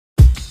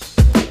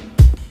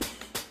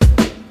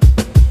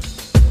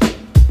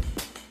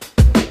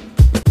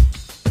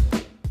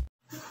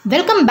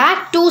Welcome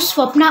back to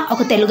స్వప్న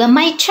ఒక తెలుగు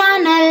అమ్మాయి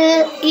channel.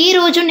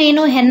 ఈరోజు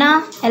నేను హెన్నా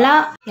ఎలా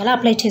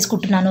అప్లై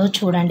చేసుకుంటున్నానో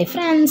చూడండి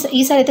ఫ్రెండ్స్.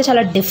 ఈసారి అయితే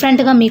చాలా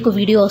డిఫరెంట్గా మీకు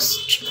వీడియోస్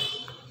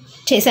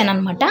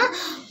చేశానమాట.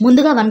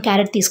 ముందుగా 1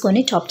 క్యారెట్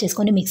తీసుకొని చాప్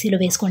చేసుకొని మిక్సీలో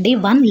వేసుకోండి.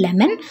 1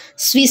 లెమన్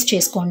స్క్వీజ్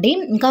చేసుకోండి.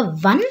 ఇంకా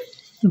 1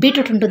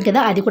 బీట్రూట్ ఉంటుంది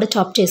కదా, అది కూడా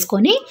చాప్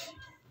చేసుకొని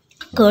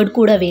కర్డ్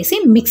కూడా వేసి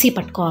మిక్సీ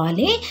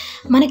పట్టుకోవాలి.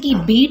 మనకి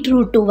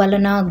బీట్రూట్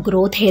వలన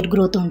హెయిర్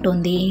గ్రోత్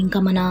ఉంటుంది. ఇంకా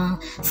మన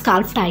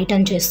స్కాల్ఫ్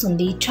టైటన్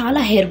చేస్తుంది. చాలా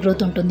హెయిర్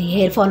గ్రోత్ ఉంటుంది.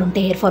 హెయిర్ ఫాల్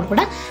ఉంటే హెయిర్ ఫాల్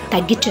కూడా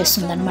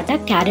తగ్గించేస్తుంది అనమాట.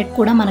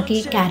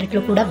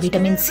 క్యారెట్లో కూడా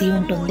విటమిన్ సి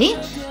ఉంటుంది.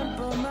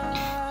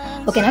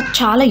 ఓకేనా,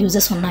 చాలా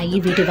యూజెస్ ఉన్నాయి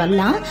వీటి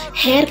వల్ల.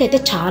 హెయిర్కి అయితే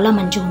చాలా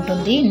మంచిగా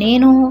ఉంటుంది.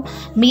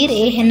 మీరు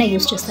ఏ హెన్నా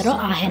యూజ్ చేస్తారో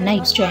ఆ హెన్నా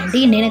యూజ్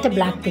చేయండి. నేనైతే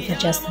బ్లాక్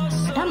ప్రిఫర్ చేస్తాను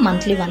అనమాట.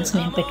 మంత్లీ వన్స్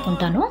నేను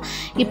పెట్టుకుంటాను.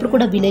 ఇప్పుడు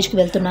కూడా విలేజ్కి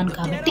వెళ్తున్నాను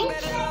కాబట్టి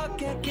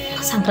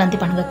సంక్రాంతి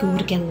పండుగకి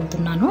ఊరికి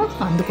వెళ్తున్నాను.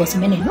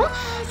 అందుకోసమే నేను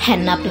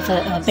హెన్నా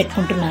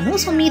పెట్టుకుంటున్నాను.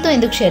 సో మీతో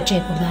ఎందుకు షేర్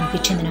చేయకూడదు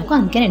అనిపించింది నాకు,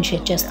 అందుకే నేను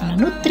షేర్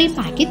చేస్తున్నాను. 3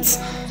 ప్యాకెట్స్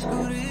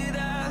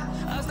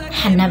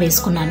హెన్నా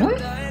వేసుకున్నాను.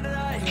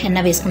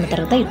 హెన్నా వేసుకున్న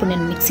తర్వాత ఇప్పుడు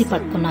నేను మిక్సీ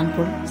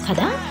పట్టుకున్నాను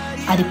కదా,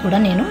 అది కూడా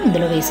నేను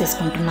ఇందులో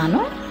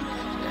వేసేసుకుంటున్నాను.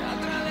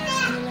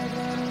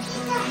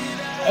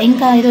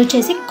 ఇంకా ఇది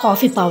వచ్చేసి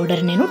కాఫీ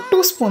పౌడర్ నేను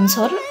 2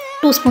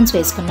 స్పూన్స్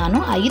వేసుకున్నాను.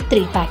 అవి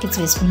 3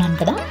 ప్యాకెట్స్ వేసుకున్నాను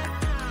కదా.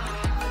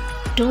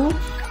 2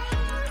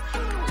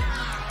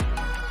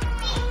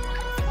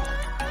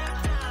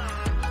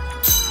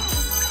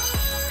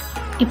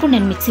 ఇప్పుడు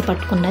నేను మిక్సీ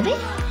పట్టుకున్నది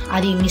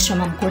అది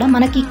మిశ్రమం కూడా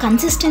మనకి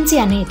కన్సిస్టెన్సీ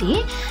అనేది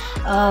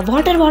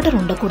వాటర్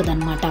ఉండకూడదు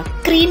అనమాట,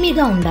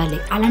 క్రీమీగా ఉండాలి.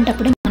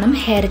 అలాంటప్పుడే మనం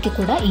హెయిర్కి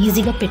కూడా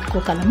ఈజీగా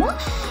పెట్టుకోగలము.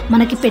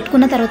 మనకి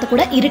పెట్టుకున్న తర్వాత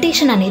కూడా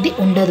ఇరిటేషన్ అనేది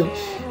ఉండదు.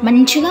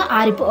 మంచిగా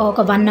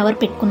ఒక 1 అవర్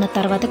పెట్టుకున్న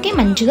తర్వాతకి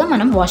మంచిగా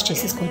మనం వాష్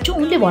చేసేసుకోవచ్చు.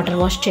 ఓన్లీ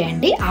వాటర్ వాష్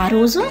చేయండి. ఆ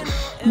రోజు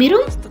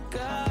మీరు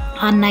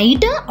ఆ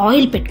నైట్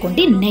ఆయిల్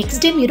పెట్టుకోండి.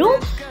 నెక్స్ట్ డే మీరు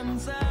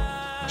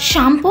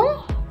షాంపూ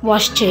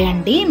వాష్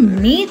చేయండి.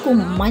 మీకు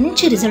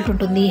మంచి రిజల్ట్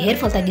ఉంటుంది. హెయిర్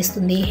ఫాల్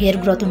తగ్గిస్తుంది, హెయిర్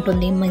గ్రోత్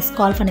ఉంటుంది. మీ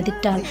స్కాల్ఫ్ అనేది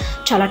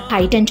చాలా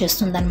టైటన్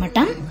చేస్తుంది అనమాట.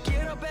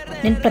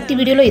 నేను ప్రతి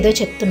వీడియోలో ఇదే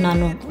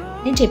చెప్తున్నాను.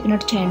 నేను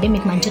చెప్పినట్టు చేయండి,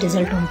 మీకు మంచి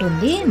రిజల్ట్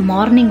ఉంటుంది.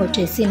 మార్నింగ్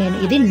వచ్చేసి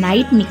ఇది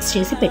నైట్ మిక్స్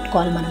చేసి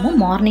పెట్టుకోవాలి.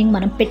 మార్నింగ్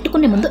మనం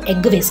పెట్టుకునే ముందు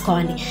ఎగ్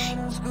వేసుకోవాలి.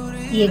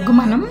 ఈ ఎగ్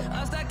మనం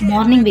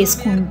మార్నింగ్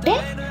వేసుకుంటే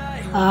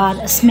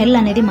స్మెల్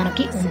అనేది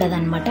మనకి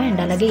ఉండదన్నమాట.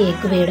 అండ్ అలాగే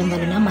ఎగ్ వేయడం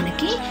వలన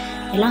మనకి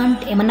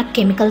ఏమన్నా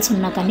కెమికల్స్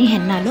ఉన్నా కానీ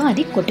హెన్నాలో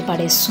అది కొట్టి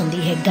పడేస్తుంది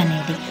ఎగ్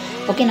అనేది.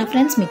 ఓకేనా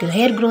ఫ్రెండ్స్, మీకు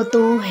హెయిర్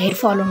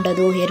ఫాల్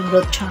ఉండదు. హెయిర్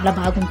గ్రోత్ చాలా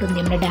బాగుంటుంది.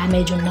 ఏమైనా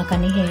డ్యామేజ్ ఉన్నా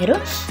కానీ హెయిర్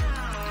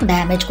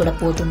డ్యామేజ్ కూడా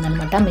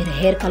పోతుందన్నమాట. మీరు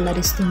హెయిర్ కలర్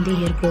ఇస్తుంది,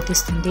 హెయిర్ గ్రోత్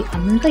ఇస్తుంది.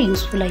 అంతా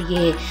యూస్ఫుల్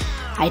అయ్యే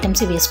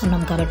ఐటమ్స్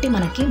వేసుకున్నాం కాబట్టి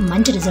మనకి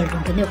మంచి రిజల్ట్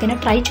ఉంటుంది. ఓకేనా,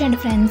 ట్రై చేయండి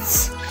ఫ్రెండ్స్.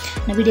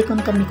 నా వీడియో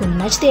కనుక మీకు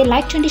నచ్చితే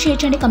లైక్ చేయండి, షేర్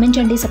చేయండి, కమెంట్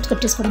చేయండి,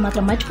 సబ్స్క్రైబ్ చేసుకోవడం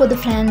మాత్రం మర్చిపోద్దు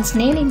ఫ్రెండ్స్.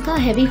 నేను ఇంకా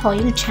హెవీ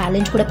ఆయిల్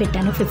ఛాలెంజ్ కూడా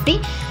పెట్టాను 50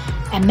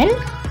 ml.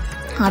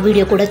 ఆ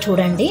వీడియో కూడా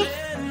చూడండి.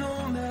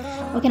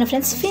 ఓకేనా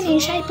ఫ్రెండ్స్,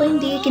 ఫినిష్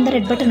అయిపోయింది. కింద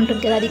రెడ్ బటన్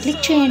ఉంటుంది కదా, అది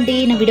క్లిక్ చేయండి.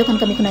 నా వీడియో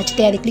కనుక మీకు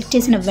నచ్చితే అది క్లిక్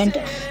చేసిన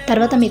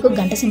తర్వాత మీకు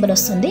గంట సింబల్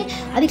వస్తుంది.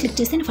 అది క్లిక్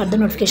చేస్తే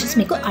ఫర్దర్ నోటిఫికేషన్స్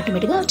మీకు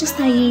ఆటోమేటిక్గా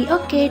వచ్చేస్తాయి.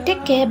 Okay,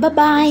 take care,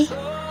 bye.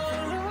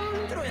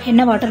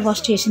 Henna water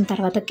wash చేసిన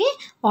తర్వాతకి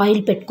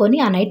ఆయిల్ పెట్టుకొని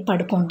ఆ నైట్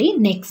పడుకోండి.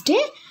 నెక్స్ట్ డే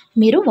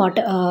మీరు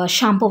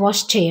షాంపూ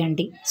వాష్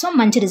చేయండి. సో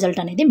మంచి రిజల్ట్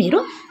అనేది మీరు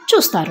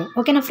చూస్తారు.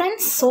 ఓకేనా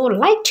ఫ్రెండ్స్, సో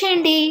లైక్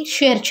చేయండి,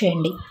 షేర్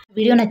చేయండి.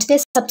 వీడియో నచ్చితే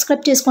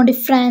సబ్స్క్రైబ్ చేసుకోండి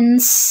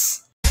ఫ్రెండ్స్.